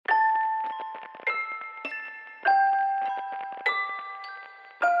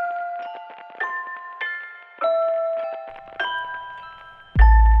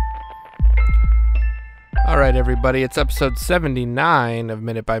right, everybody, it's episode 79 of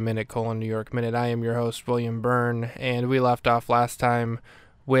Minute by Minute, New York Minute. I am your host, William Byrne, and we left off last time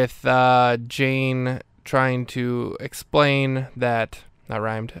with Jane trying to explain that,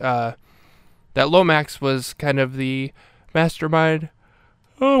 that Lomax was kind of the mastermind.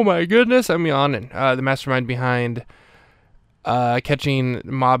 Oh my goodness, I'm yawning. The mastermind behind catching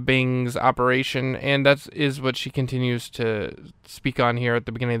Mob Bing's operation, and that is what she continues to speak on here at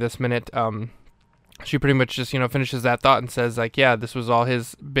the beginning of this minute. She pretty much just, finishes that thought and says, yeah, this was all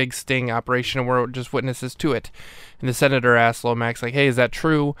his big sting operation, and we're just witnesses to it. And the senator asks Lomax, hey, is that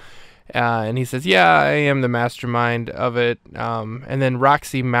true? And he says, yeah, I am the mastermind of it. And then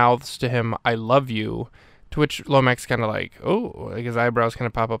Roxy mouths to him, I love you, to which Lomax kind of his eyebrows kind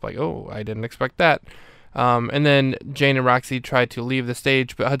of pop up I didn't expect that. And then Jane and Roxy try to leave the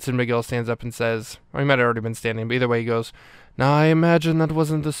stage, but Hudson McGill stands up and says, he might have already been standing, but either way he goes, now I imagine that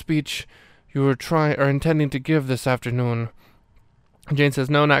wasn't the speech you were intending to give this afternoon. And Jane says,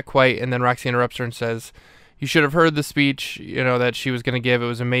 no, not quite. And then Roxy interrupts her and says, you should have heard the speech, that she was going to give. It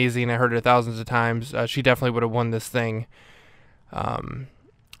was amazing. I heard it thousands of times. She definitely would have won this thing. And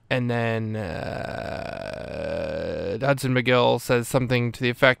then Hudson McGill says something to the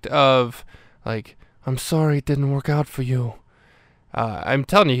effect of, I'm sorry it didn't work out for you. I'm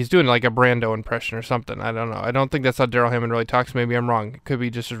telling you, he's doing a Brando impression or something. I don't know. I don't think that's how Daryl Hammond really talks. Maybe I'm wrong. It could be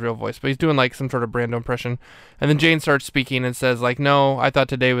just his real voice. But he's doing some sort of Brando impression. And then Jane starts speaking and says, no, I thought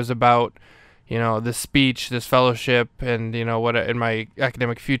today was about, this speech, this fellowship, and, what in my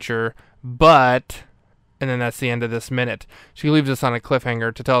academic future. But, and then that's the end of this minute. She leaves us on a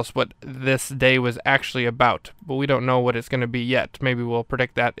cliffhanger to tell us what this day was actually about. But we don't know what it's going to be yet. Maybe we'll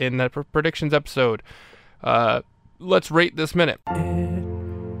predict that in the predictions episode. Let's rate this minute.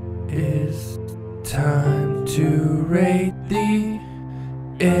 It is time to rate thee.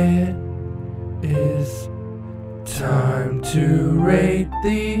 It is time to rate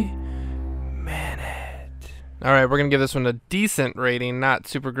thee. Minute. All right, we're gonna give this one a decent rating, not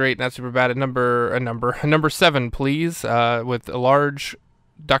super great, not super bad. A number 7, please, with a large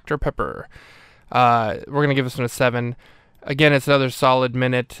Dr. Pepper. We're gonna give this one a 7. Again, it's another solid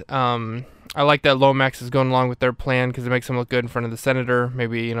minute. I like that Lomax is going along with their plan because it makes him look good in front of the senator.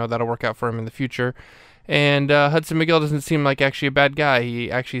 Maybe, that'll work out for him in the future. And Hudson McGill doesn't seem like actually a bad guy.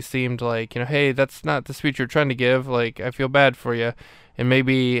 He actually seemed hey, that's not the speech you're trying to give. I feel bad for you. And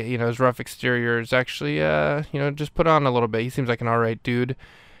maybe, his rough exterior is actually, just put on a little bit. He seems like an all right dude.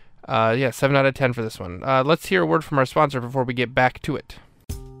 7 out of 10 for this one. Let's hear a word from our sponsor before we get back to it.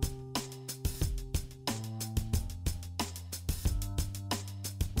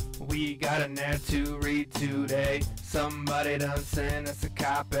 We got an ad to read today. Somebody done sent us a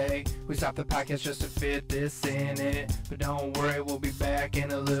copy. We stopped the podcast just to fit this in it. But don't worry, we'll be back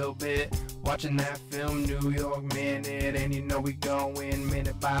in a little bit. Watching that film, New York Minute. And we going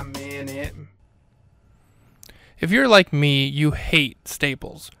minute by minute. If you're like me, you hate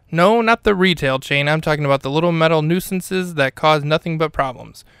Staples. No, not the retail chain. I'm talking about the little metal nuisances that cause nothing but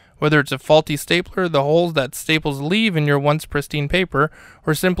problems. Whether it's a faulty stapler, the holes that staples leave in your once pristine paper,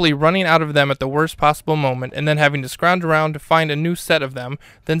 or simply running out of them at the worst possible moment and then having to scrounge around to find a new set of them,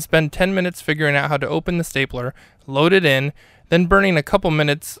 then spend 10 minutes figuring out how to open the stapler, load it in, then burning a couple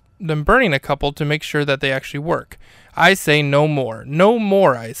to make sure that they actually work. I say no more. No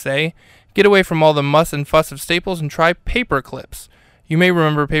more, I say. Get away from all the muss and fuss of Staples and try paper clips. You may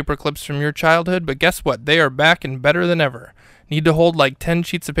remember paper clips from your childhood, but guess what? They are back and better than ever. Need to hold 10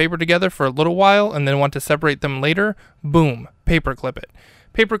 sheets of paper together for a little while and then want to separate them later? Boom, paper clip it.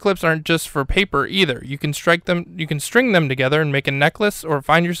 Paper clips aren't just for paper either. You can string them together and make a necklace, or if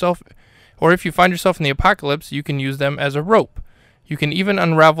you find yourself in the apocalypse, you can use them as a rope. You can even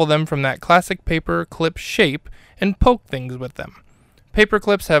unravel them from that classic paper clip shape and poke things with them. Paper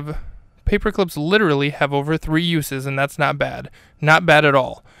clips literally have over 3 uses, and that's not bad. Not bad at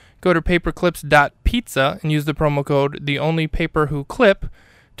all. Go to paperclips.pizza and use the promo code TheOnlyPaperWhoClip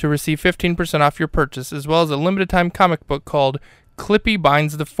to receive 15% off your purchase, as well as a limited time comic book called Clippy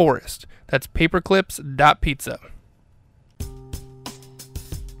Binds the Forest. That's paperclips.pizza.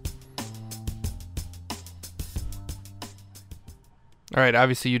 All right,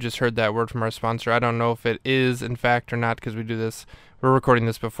 obviously you just heard that word from our sponsor. I don't know if it is in fact or not, because we're recording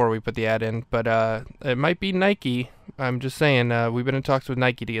this before we put the ad in, but it might be Nike. I'm just saying, we've been in talks with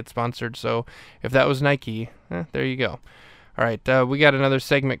Nike to get sponsored, so if that was Nike, there you go. All right, we got another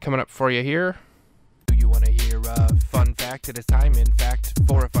segment coming up for you here. Do you want to hear a fun fact? It is time, in fact,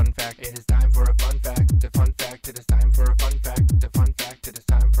 for a fun fact. It is time for a fun fact. The fun fact. It is time for a fun fact. The fun fact. It is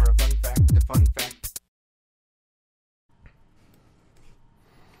time for a fun fact. The fun fact.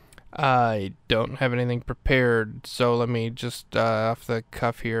 I don't have anything prepared, so let me just off the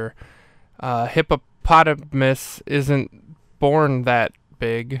cuff here. Hippopotamus isn't born that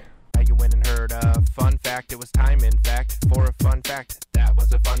big. You went and heard a fun fact. It was time, in fact, for a fun fact. That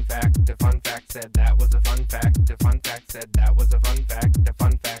was a fun fact. The fun fact said that was a fun fact. The fun fact said that was a fun fact. The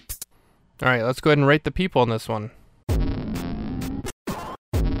fun fact. All right, let's go ahead and rate the people in this one.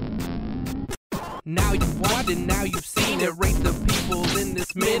 Now you've watched it, now you've seen it. Rate the people in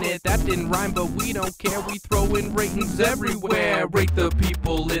this minute. That didn't rhyme, but we don't care. We throw in ratings everywhere. Rate the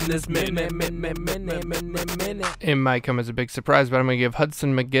people in this minute. It might come as a big surprise, but I'm going to give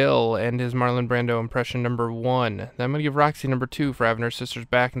Hudson McGill and his Marlon Brando impression number 1. Then I'm going to give Roxy number 2 for having her sisters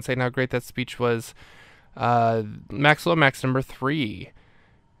back and saying how great that speech was. Max Lomax number 3.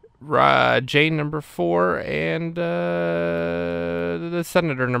 Jane number 4, and the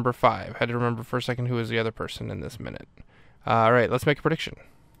Senator number 5. Had to remember for a second who was the other person in this minute. All right, let's make a prediction.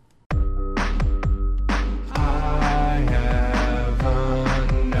 I have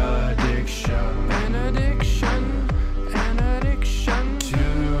an addiction to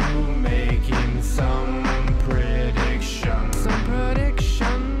making some predictions.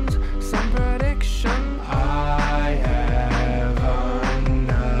 I have an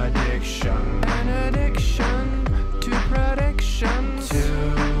addiction to predictions.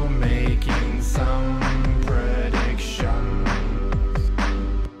 To making some predictions.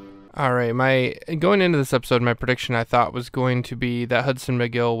 All right, going into this episode, my prediction I thought was going to be that Hudson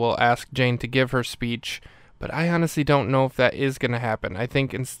McGill will ask Jane to give her speech, but I honestly don't know if that is going to happen. I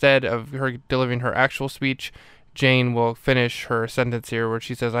think instead of her delivering her actual speech, Jane will finish her sentence here where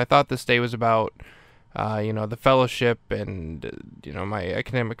she says, I thought this day was about, the fellowship and, my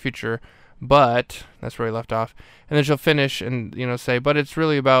academic future, but that's where we left off. And then she'll finish and, say, but it's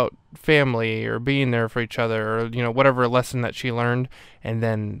really about family or being there for each other or, whatever lesson that she learned. And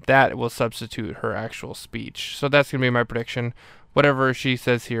then that will substitute her actual speech. So that's going to be my prediction. Whatever she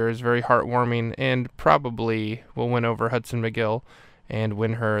says here is very heartwarming and probably will win over Hudson McGill and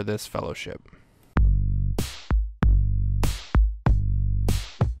win her this fellowship.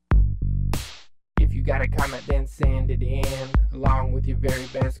 If you got a comment, then send it in, along with your very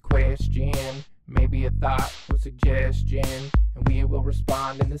best question, maybe a thought or suggestion, and we will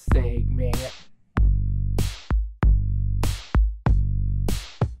respond in the segment.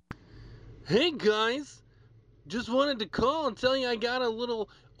 Hey guys, just wanted to call and tell you I got a little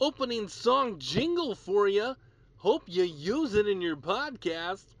opening song jingle for you. Hope you use it in your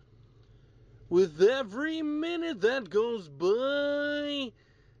podcast. With every minute that goes by,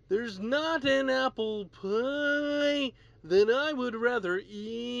 there's not an apple pie that I would rather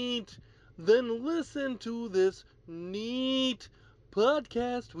eat than listen to this neat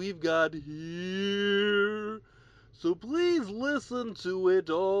podcast we've got here. So please listen to it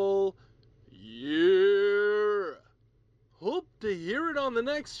all year. Hope to hear it on the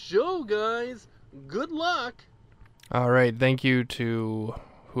next show, guys. Good luck. All right, thank you to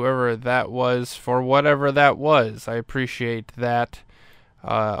whoever that was for whatever that was. I appreciate that.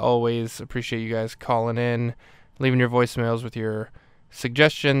 Always appreciate you guys calling in, leaving your voicemails with your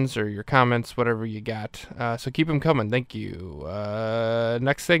suggestions or your comments, whatever you got. So keep them coming. Thank you.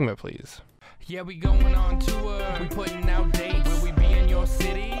 Next segment, please. Yeah, we going on tour. We putting out dates. Will we be in your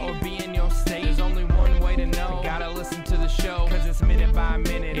city or be in your state? There's only one way to know. You gotta listen to the show, cause it's minute by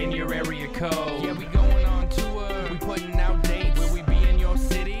minute in your area code. Yeah, we going on tour. We putting out dates. Will we be in your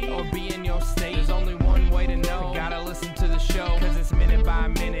city or be in your state? There's only one way to know. You gotta listen to the show, cause it's minute by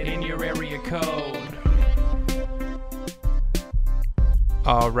minute in your area code.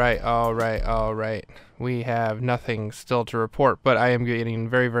 All right. We have nothing still to report, but I am getting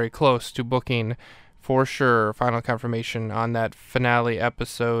very, very close to booking for sure final confirmation on that finale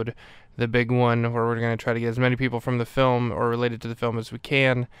episode, the big one where we're going to try to get as many people from the film or related to the film as we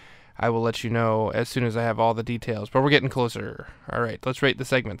can. I will let you know as soon as I have all the details, but we're getting closer. All right, let's rate the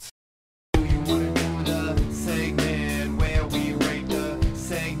segments.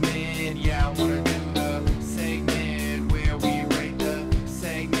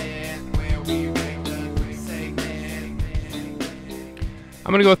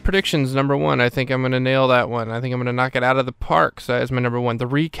 I'm going to go with predictions, number 1. I think I'm going to nail that one. I think I'm going to knock it out of the park. So that is my number 1. The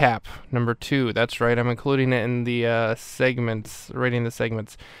recap, number 2. That's right. I'm including it in the segments, rating the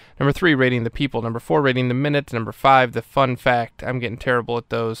segments. Number 3, rating the people. Number 4, rating the minute. Number 5, the fun fact. I'm getting terrible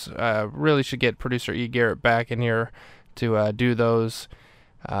at those. Really should get producer E. Garrett back in here to do those.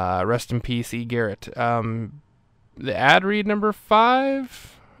 Rest in peace, E. Garrett. The ad read, number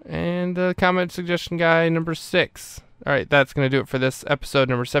 5. And the comment suggestion guy, number 6. All right, that's going to do it for this episode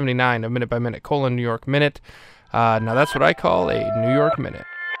number 79 of Minute by Minute, New York Minute. Now that's what I call a New York Minute.